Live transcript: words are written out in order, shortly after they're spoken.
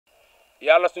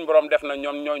yàlla suñu borom def na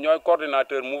ñoom ñooy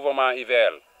coordinateur mouvement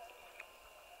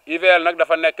IVL nag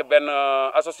dafa nekk benn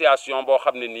association boo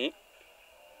xam ne nii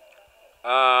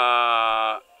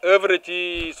œuvre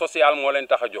ci social moo leen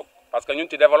tax a jóg parce que ñun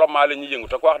ci développement la ñuy yëngu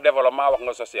te ku wax développement wax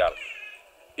nga social.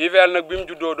 IVL nag bi mu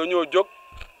juddoo dañoo jóg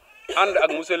ànd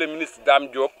ak monsieur le ministre Dame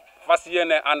Diop fas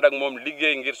yéene ànd ak moom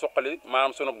liggéey ngir suqali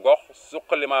maanaam sunu gox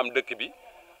suqali maanaam dëkk bi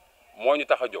moo ñu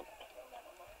tax a jóg.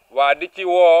 waa di ci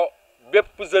woo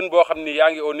bépp jeune boo xam ni yaa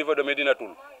ngi au niveau de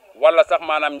Médinatoul wala sax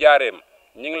maanaam njaareem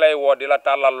ñi ngi lay woo di la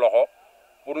tàllal loxo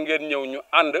pour ngeen ñëw ñu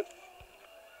ànd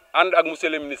ak monsieur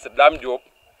le ministre Dame Diop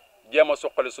jéem a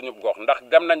suqali suñu gox ndax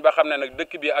dem nañ ba xam ne nag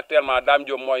dëkk bi actuellement Dame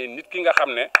Diop mooy nit ki nga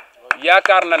xam ne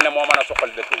yaakaar nañ ne moo mën a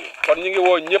suqali dëkk bi kon ñu ngi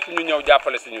woo ñëpp ñu ñëw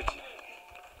jàppale si ñu ci.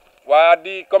 waa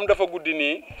di comme dafa guddi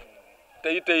nii te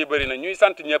yitte yi bëri na ñuy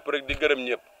sant ñëpp rek di gërëm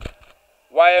ñëpp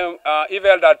waaye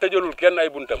IVL daal tëjalul kenn ay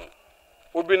buntam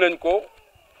ubbi nañ ko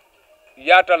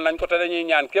yaatal nañ ko te dañuy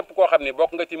ñaan képp koo xam ni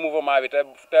bokk nga ci mouvement bi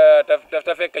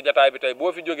te fekk jataay bi tey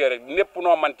boo fi jógee rek népp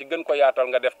noo man ci gën ko yaatal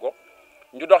nga def ko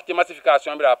ñu dox ci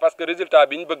massification bi daal parce que résultat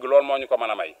bi ñu bëgg loolu moo ñu ko mën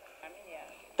a may.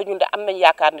 te ñun de am nañ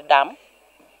yaakaar ni daam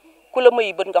ku la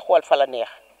may bët nga xool fa la neex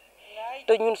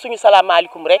te ñun suñu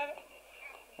salaamaaleykum rek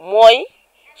mooy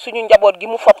suñu njaboot gi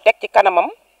mu fob teg ci kanamam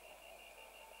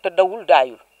te dawul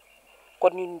daayul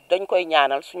kon ñun dañ koy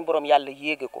ñaanal suñu borom yàlla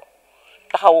yéege ko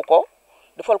taxawu ko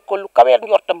defal ko lu kaweer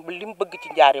njortam ba li mu bëgg ci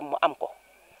njaareem mu am ko.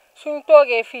 suñu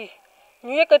toogee fii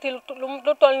ñu yëkkati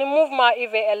lu toll ni mouvement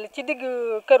IVL ci digg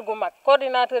kër gu mag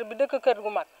coordinateur bi dëkk kër gu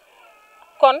mag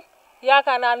kon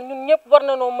yaakaar naa ne ñun ñëpp war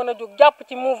nañoo mën a jóg jàpp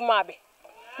ci mouvement bi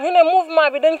ñu ne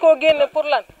mouvement bi dañ koo génne pour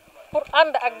lan pour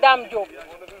ànd ak Dame Diop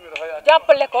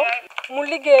jàppale ko mu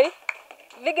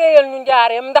liggéeyal ñu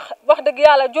njaareem ndax wax dëgg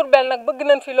yàlla Jurbel nag bëgg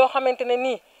nañ fi loo xamante ne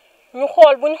nii ñu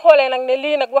xool bu ñu xoolee nag ne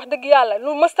lii nag wax dëgg yàlla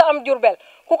lu mësta am Jurbel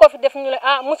ku ko fi def ñu ne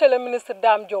ah monsieur le ministre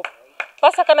Dame Diop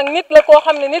parce que nag nit la koo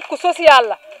xam ne nit ku social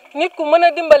la nit ku mën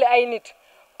a dimbali ay nit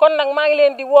kon nag maa ngi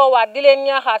leen di woowaat di leen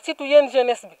ñaaxaat surtout yéen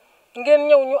jeunesse bi ngeen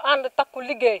ñëw ñu ànd takku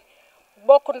liggéey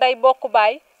bokk ndey bokk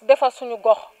baay defar suñu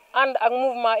gox ànd ak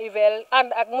mouvement IVL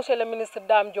ànd ak monsieur le ministre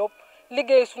Dame Diop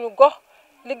liggéey suñu gox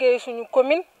liggéey suñu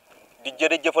commune. di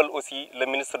jërëjëfal aussi le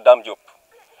ministre Dame Diop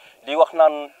di wax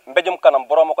naan mbéjum kanam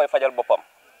borom a koy fajal boppam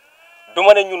du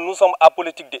ma ne ñun nous sommes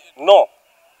apolitique de non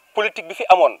politique bi fi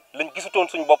amoon lañ gisutoon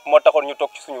suñu bopp moo taxoon ñu toog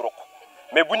ci suñu ruq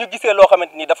mais bu ñu gisee loo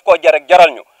xamante ni daf koo jar ak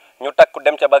jaral ñu takk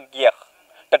dem ca ba jeex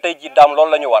te tey jii daam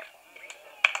loolu la ñu war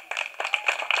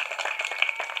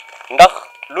ndax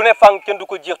lu ne fàng kenn du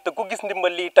ko jeex te ku gis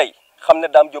ndimbal lii tey xam ne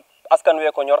Dame Diop askan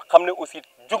wee ko ñor xam ne aussi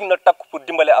jug na takk pour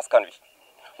dimbale askan wi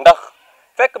ndax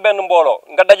fekk benn mbooloo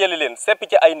nga dajale leen seppi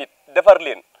ci ay nit defar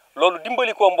leen loolu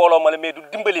dimbali koo mbooloo ma la mais du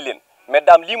dimbali leen mais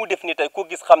daam lii mu def nii tey ku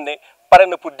gis xam ne pare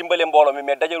na pour dimbale mbooloo mi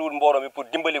mais dajalewul mbooloo mi pour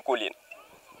dimbali koo leen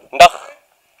ndax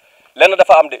lenn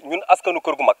dafa am de ñun askanu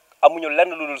kër gu mag amuñu lenn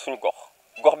lu dul suñu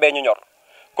gox bee ñu ñor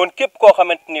kon képp koo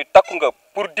xamante ni takku nga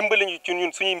pour dimbali ñu ci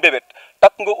ñun suñuy mbébét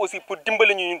takku nga aussi pour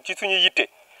dimbali ñu ñun ci suñuy yitte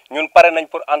ñun pare nañ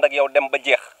pour ànd ak yow dem ba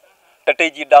jeex te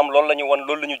tey jii daam loolu la ñu wan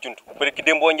loolu la ñu jund bëri ki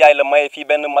démboo njaay la maye fii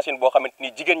benn machine boo xamante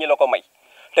ni jigéen ñi la ko may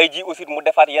tey jii aussi mu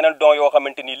defaat yeneen don yoo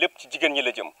xamante ni lépp ci jigéen ñi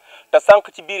la jëm te sànq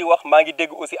ci biir wax maa ngi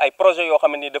dégg aussi ay projet yoo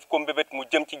xamante ni daf ko mbébét mu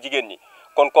jëm ci jigéen ñi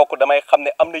kon kooku damay xam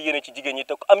ne am na yéene ci jigéen ñi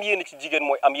te am yéene ci jigéen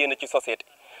mooy am yéene ci société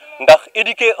ndax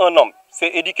éduquer un homme c'est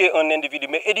éduquer un individu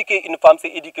mais éduquer une femme c'est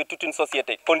éduquer toute une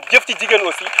société kon jëf ci jigéen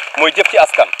aussi mooy jëf ci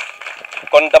askan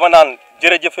kon dama naan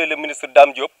jërëjëfee le ministre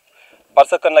Dame Diop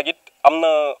parce que nag it am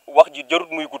na wax ji jarut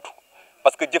muy gudd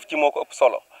parce que jëf ci moo ko ëpp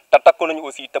solo te takku nañu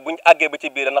aussi te buñu àggee ba ci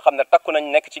biir dana xam ne takku nañ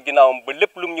nekk ci ginnaawam ba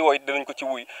lépp lu mu ñu woy dinañ ko ci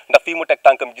wuy ndax fii mu teg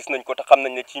tànkam gis nañ ko te xam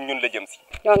nañ ne ci ñun la jëm si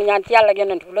ñoo ngi ñaan ci yàlla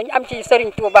yonent bi lu ñu am ci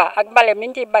Serigne Touba ak bale mi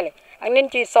ñu ciy bale ak niñ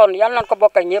ciy sonn yal nañ ko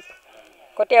bokk ak ñëpp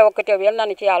ko teew ak ko teew yal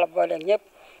nañu ci yàlla boole ñëpp.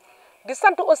 di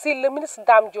sant aussi le ministre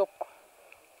Dame Diop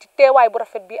ci teewaay bu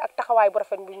rafet bi ak taxawaay bu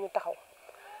rafet bi ñu taxaw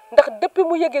ndax depuis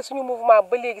mu yëgee suñu mouvement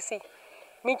ba léegi si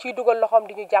mi ngi ciy dugal loxoom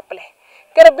di ñu jàppale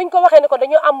keroog biñ ko waxee ne ko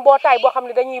dañu am mbootaay boo xam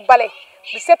ne dañuy bale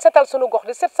di set setal suñu gox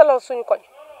di set setal suñu koñ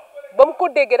ba mu ko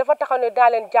déggee dafa taxaw ne daa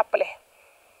leen jàppale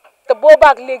te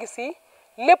boobaak léegi si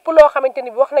lépp loo xamante ni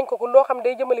bi wax nañ ko loo xam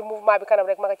day jëmali mouvement bi kanam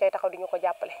rek ma nga cay taxaw di ñu ko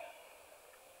jàppale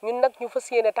ñun nag ñu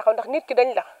fas yéene taxaw ndax nit ki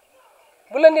dañ la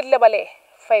bu la nit lebalee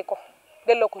fay ko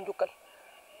delloo ko njukkal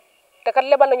te kat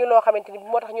lebal nañu loo xamante ni bi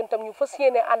moo tax ñun tam ñu fas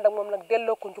yéene ànd ak moom nag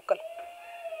delloo ko njukkal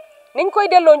niñ koy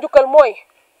delloo njukkal mooy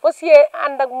fas yéene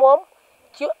ànd ak moom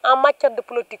ci en matière de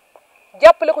politique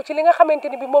jàppale ko ci li nga xamante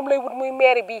ni bi moom lay wut muy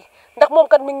mairie bii ndax moom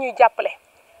kat mi ngi ñuy jàppale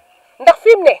ndax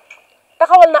fi mu ne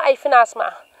taxawal na ay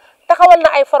financement taxawal na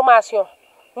ay formation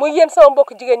muy yéen sama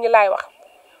mbokk jigéen ñi laay wax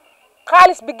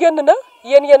xaalis bi génn na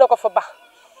yéen a ko fa bax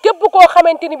képp koo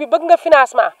xamante ni bi bëgg nga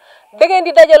financement da ngeen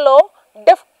di dajaloo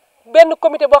def benn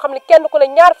comité boo xam ne kenn ku ne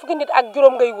ñaar fukki nit ak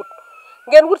juróom ngay wut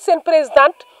ngeen wut seen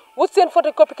présidente wut seen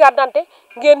photocopie carte d'identité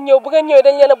ngeen ñëw bu ngeen ñëwee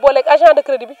dañ leen a booleeg agent de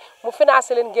crédit bi mu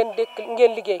financé leen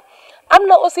ngeen liggéey. am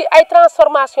na aussi ay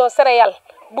transformation céréales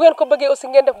bu ngeen ko bëggee aussi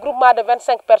ngeen def groupement de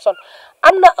 25 personnes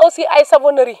am na aussi ay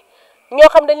savonnerie ñoo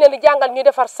xam dañ leen di jàngal ñuy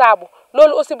defar saabu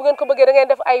loolu aussi bu ngeen ko bëggee da ngeen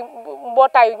def ay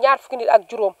mbootaayu ñaar fukki nit ak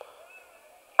juróom.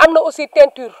 am na aussi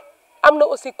teinture am na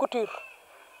aussi couture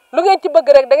lu ngeen ci bëgg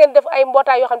rek da ngeen def ay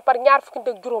mbootaay yoo xam ne par ñaar fukki nit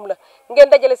ak juróom la ngeen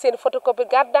dajale seen photocopie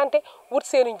carte d'identité wut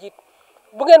seen i njiit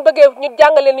bu ngeen bëggee ñu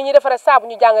jàngal leen ni ñuy defaree saabu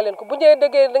ñu jàngal leen ko bu ngeen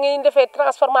déggee da ngeen defee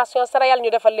transformation céréale ñu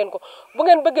defal leen ko bu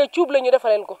ngeen bëggee cuub la ñu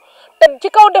defal leen ko te ci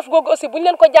kaw def googu aussi bu ñu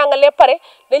leen ko jàngalee pare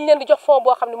dañ leen di jox fond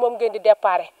boo xam ne moom ngeen di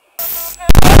déparé.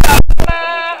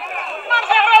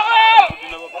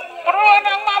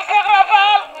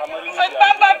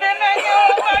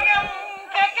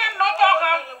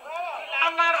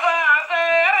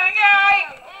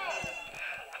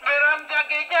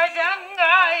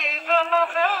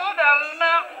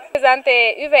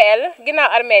 présenté UVL ginnaaw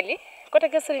armeel yi côté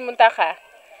kër Serigne Mountakha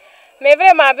mais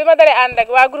vraiment bi ma dalee ànd ak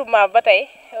waa groupement ba tey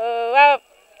waa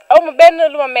awma benn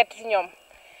lu ma metti ci ñoom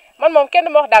man moom kenn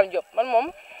du ma wax Dame Diop man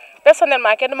moom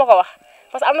personnellement kenn du ma ko wax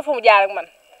parce que am na fu mu jaar ak man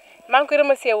maa ngi koy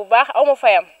remercier bu baax awma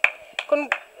fayam kon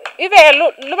UVL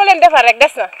lu ma leen defar rek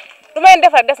des na lu ma leen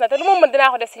defar des na te lu ma mën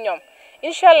dinaa ko def ci ñoom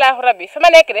incha allahu rabbi fi ma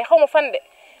nekk de xaw ma fan de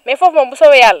mais foofu moom bu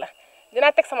soobee yàlla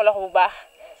dinaa teg sama loxo bu baax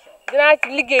dinaa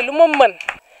liggéey lu ma mën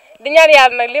di ñaan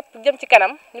yàlla nag lépp jëm ci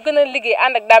kanam ñu gën a liggéey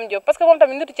ànd ak Dame Diop parce que moom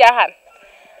tamit nitu caaxaan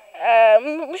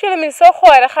monsieur le ministre soo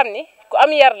xoolee rek xam ni ku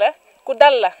am yar la ku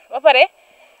dal la ba pare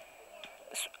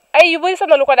ay yu bëri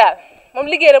sonalu ko daal moom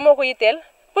liggéey rek moo ko yitteel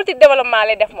politique développement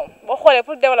lay def moom boo xoolee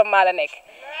politique développement la nekk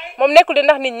moom nekkul di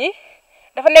ndax nit ñi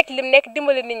dafa nekk lim nekk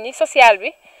dimbali nit ñi social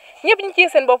bi ñëpp ñu ci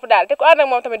seen bopp daal te ku ànd ak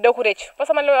moom tamit doo ko rëcc parce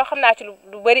que man li ma xam naa ci lu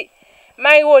bëri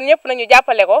maa ngi woon ñëpp nañu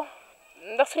jàppale ko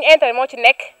ndax suñu intérêt moo ci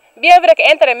nekk bien vrai que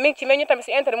intérêt mi ngi ci mais ñu tamit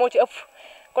suñu intérêt moo ci ëpp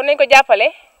kon nañ ko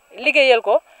jàppale liggéeyal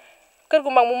ko kër gu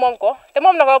mag mu moom ko te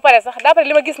moom na ko ba pare sax d'après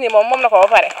li ma gis nii moom na ko ba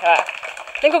pare waaw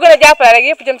nañ ko gën a jàppale rek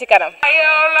yëpp jëm ci kanam.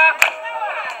 yow la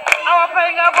awa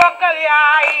fay nga bokkal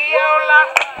yaay yow la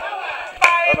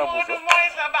baay Moodu mooy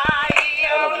sa baay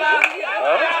yow la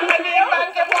Xadi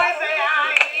Mbàkke mooy sa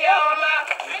yaay yow la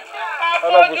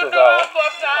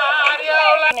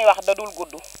ñuy wax da dul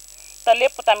gudd te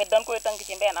lépp tamit dañ koy tënk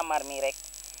ci mbenn amar mi rek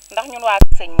ndax ñun waa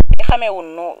sëñ mo di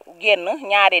xamewun nu génn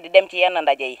ñaari di dem ci yenn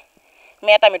ndaje yi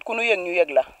mais tamit ku nu yëg ñu yëg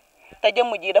la te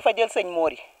jëmm ji dafa jël sëñ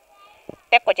Mori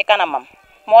teg ko ci kanamam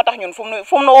moo tax ñun fu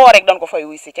mu nu woo rek dañ ko fay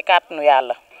wuy si ci kàttanu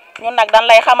yàlla ñun nag dañ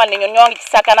lay xamal ni ñun ñoo ngi ci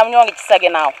sa kanam ñoo ngi ci sa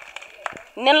ginnaaw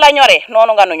nin la ñore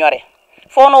noonu nga nu ñore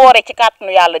foo nu woo rek ci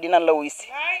kàttanu yàlla dinañ la wuy si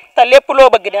te lépp loo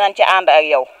bëgg dinañ ci ànd ak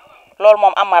yow loolu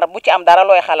moom Amar bu ci am dara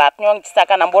looy xalaat ñoo ngi ci sa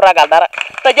kanam bu ragal dara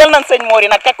te jël nañ sëñ Mori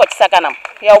nag teg ko ci sa kanam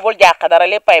yow bul jàq dara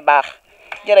léppay baax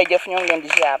jërëjëf ñoo ngi leen di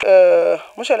ziar.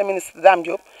 monsieur le ministre Dame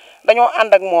Diop dañoo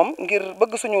ànd ak moom ngir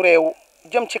bëgg suñu réew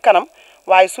jëm ci kanam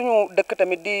waaye suñu dëkk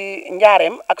tamit di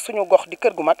njaareem ak suñu gox di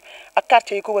kër gu mag ak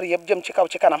quartier yi ko wër yëpp jëm ci kaw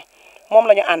ci kanam moom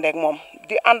la ñu àndee ak moom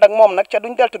di ànd ak moom nag ca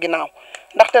duñ deltu ginnaaw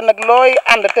ndaxte nag looy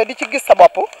ànd te di ci gis sa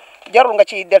bopp jarul nga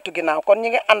ciy deltu ginnaaw kon ñi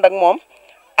ngi ànd ak moom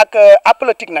ak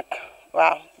politique nag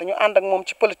waaw dañu ànd ak moom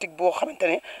ci politique boo xamante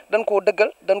ne dañ koo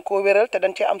dëggal dañ koo wéral te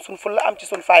dañ cee am suñ fulla am ci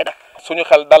suñ fayda. suñu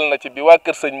xel dal na ci bi waa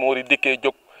kër sëñ Mori dikkee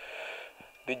jóg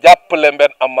di jàppale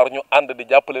Mbène Amar ñu ànd di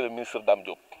jàppale le ministre Dame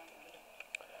Diop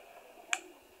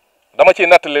dama ciy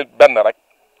nattali benn rek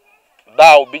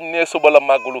daaw biñ ne suba la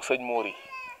màggalu sëñ Mori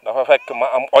dafa fekk ma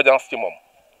am audience ci moom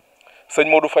sëñ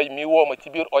Modou Faye mii woo ma ci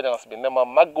biir audience bi ne ma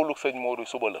màggalu sëñ Mori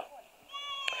suba la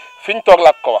fiñ toog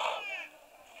laa ko wax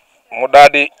mu daal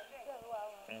di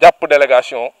jàpp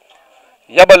délégation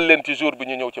yabal leen ci jour bi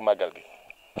ñu ñëw ci màggal gi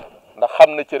ndax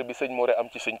xam na cër bi sëñ Mori am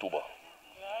ci sëñ Touba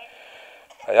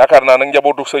yaakaar naa nag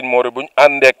njabootu sëñ Mori buñ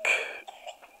àndeek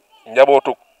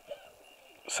njabootu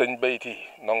sëñ Bayti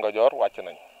Ndonga Joor wàcc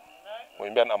nañ muy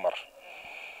Mbène Amar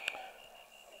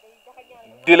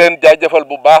di leen jaajëfal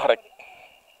bu baax rek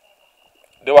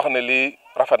di wax ne lii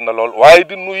rafet na lool waaye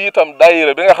di nuyu itam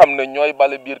daayira bi nga xam ne ñooy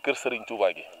bale biir kër Serigne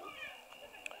Touba gi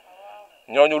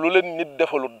ñooñu lu leen nit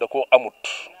defalut da koo amut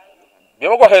bi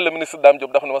ma ko waxee le ministre Dame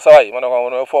Diop daf ne ma sawaay ma ne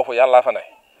ko foofu yàllaa fa ne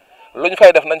lu ñu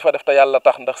fay def nañ fa def te yàlla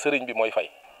tax ndax sëriñ bi mooy fay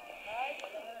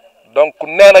donc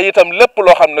nee na itam lépp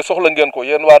loo xam ne soxla ngeen ko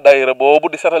yéen waa daayira boobu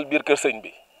di setal biir kër sëñ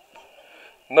bi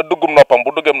na duggum noppam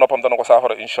bu duggem noppam dana ko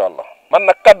saafara incha allah. man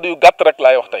nag kaddu yu gàtt rek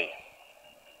laay wax tey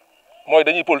mooy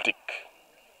dañuy politique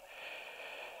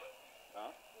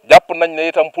jàpp nañ ne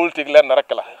itam politique lenn rek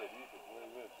la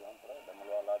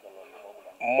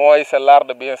mooy c'est l'art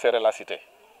de bien serrer la cité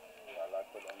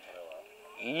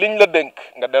liñ la dénk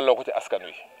nga delloo ko ci askan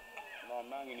wi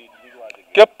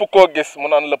képp koo gis mu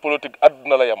naan la politique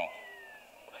àdduna la yem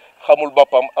xamul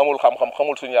boppam amul xam-xam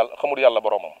xamul suñu yàlla xamul yàlla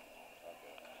boromam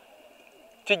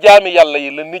ci jaami yàlla yi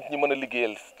la nit ñi mën a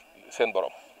liggéeyal seen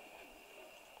borom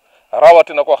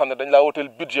rawatina koo xam ne dañ laa wutal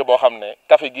budget boo xam ne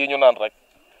café gii ñu naan rek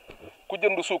ku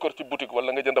jënd suukar ci boutique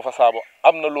wala nga jënd fa saabu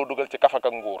am na loo dugal ci café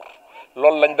ak nguur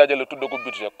loolu lañ dajale tudde ko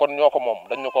budget kon ñoo ko moom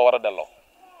dañ ñu ko war a delloo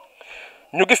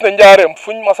ñu gis ne njaareem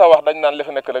fuñ mas a wax dañ naan li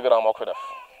fi nekk le grand moo ko fi def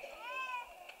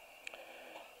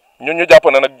ñun ñu jàpp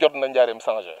ne nag jot na njaareem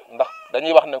changé ndax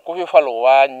dañuy wax ne ku fi falu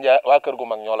waa kër gu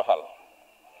mag ñoo la fal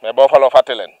mais boo faloo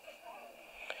fàtte leen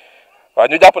waaw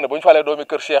ñu jàpp ne bu ñu falee doomi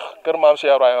kër maam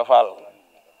Cheikh Ibrahima Fall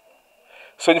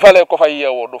suñ falee ko fay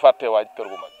yeewoo du fàtte waaj kër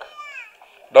gu mag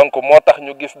donc moo tax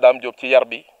ñu gis Dame Diop ci yar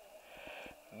bi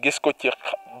gis ko ci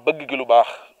bëgg gi lu baax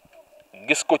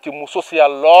gis ko ci mu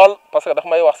social lool parce que daf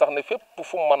may wax sax ne fépp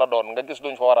fu mu mën a doon nga gis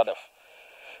duñ fa war a def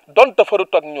donte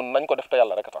farut ak ñun nañ ko def te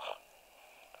yàlla rek a tax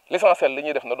l'essentiel li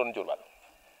ñuy def na doon Jurbel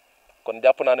kon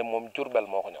jàpp naa ne moom Jurbel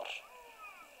moo ko ñor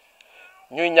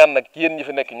ñuy ñaan nag yéen ñi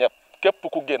fi nekk ñëpp képp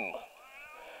ku génn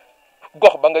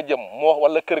gox ba nga jëm moo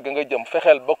wala kër ga nga jëm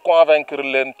fexeel ba convaincre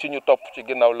leen ci ñu topp ci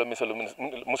ginnaaw la monsieur le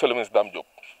ministre Dame Diop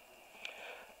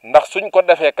ndax suñ ko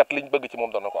defee kat liñ bëgg ci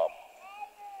moom dana ko am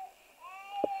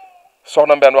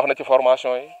soxna Mbène wax na ci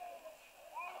formation yi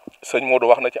sëñ Modou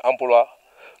wax na ci emploi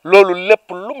loolu lépp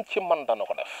lum ci man dana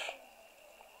ko def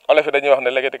olof yi dañuy wax ne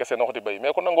leget kese noxati béy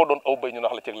mais ku nangoo doon aw béy ñu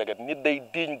nax la ci leget nit day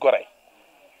diiñ gore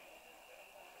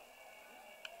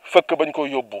fëkk bañ ko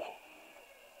yóbbu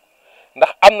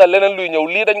ndax am na leneen luy ñëw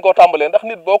lii dañ koo tàmbalee ndax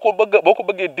nit boo ko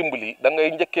bëggee dimbali da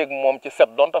ngay njëkkee ak moom ci set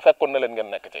donte fekkoon na leen ngeen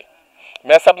nekk ci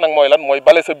mais set nag mooy lan mooy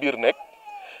bale sa biir nekk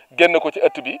génne ko ci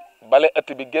ëtt bi bale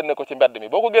ëtt bi génne ko ci mbedd mi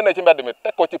boo ko génnee ci mbedd mi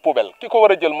teg ko ci poubelle ki ko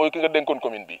war a jël mooy ki nga dénkoon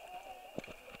commune bi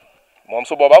moom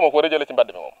su boobaa moo ko war a jëlee ci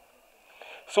mbedd mi moom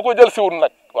su ko jël siwul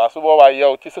nag waaw su boobaa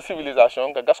yow ci sa civilisation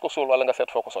nga gas ko suul wala nga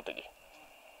seet foo ko sotti ji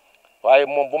waaye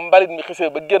moom bu mbalit mi xisee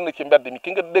ba génn ci mbedd mi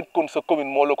ki nga dénkoon sa commune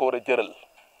moo la ko war a jëral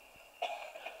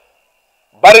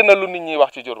bari na lu nit ñi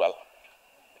wax ci Diourbel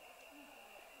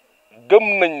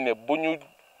gëm nañ ne bu ñu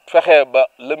fexee ba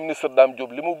le ministre Dame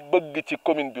Diop li mu bëgg ci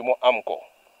commune bi mu am ko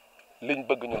liñ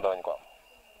bëgg ñun danañ ko am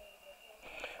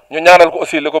ñu ñaanal ko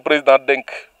aussi li ko président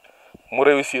dénk mu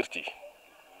réussir ci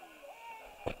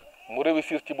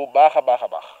bu baax a baax a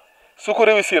baax su ko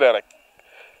réussir rek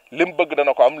lim bëgg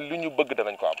dana ko am li ñu bëgg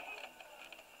danañ ko am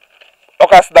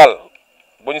Ocass daal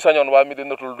bu ñu sañoon waa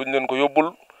Médinatoul duñ leen ko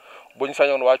yóbbul bu ñu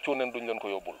sañoon waa Cuuneen duñ leen ko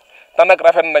yóbbul te nag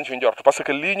rafet nañ fi njort parce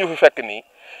que lii ñu fi fekk nii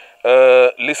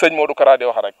li sëñ Modou Kara di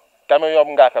wax rek camion yom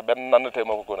ngaaka benn nannatee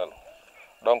ma ko gënal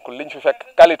donc liñ fi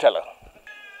fekk qualité la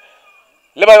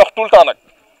li may wax tout le temps nag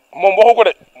moom waxu ko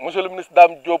de monsieur le ministre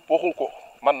Dame Diop waxu ko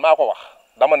man maa ko wax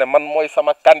dama ne man mooy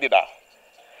sama candidat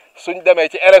suñ demee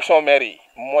ci élection maire yi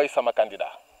mooy sama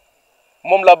candidat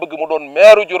moom laa bëgg mu doon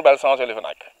maire Diourbel changé li fi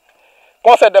nekk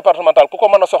conseil départemental ku ko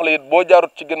mën a soxla it boo jaarut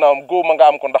ci ginnaawam góob ma nga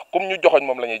am ko ndax comme ñu joxoñ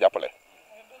moom la ñuy jàppale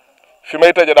fi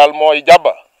may tëje daal mooy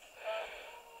jàbba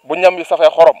bu ñam yi safee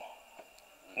xorom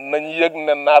nañ yëg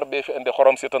ne naar bee fi indi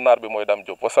xorom si te naar bi mooy Dame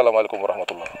Diop wasalaamaaleykum wa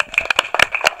rahmatullah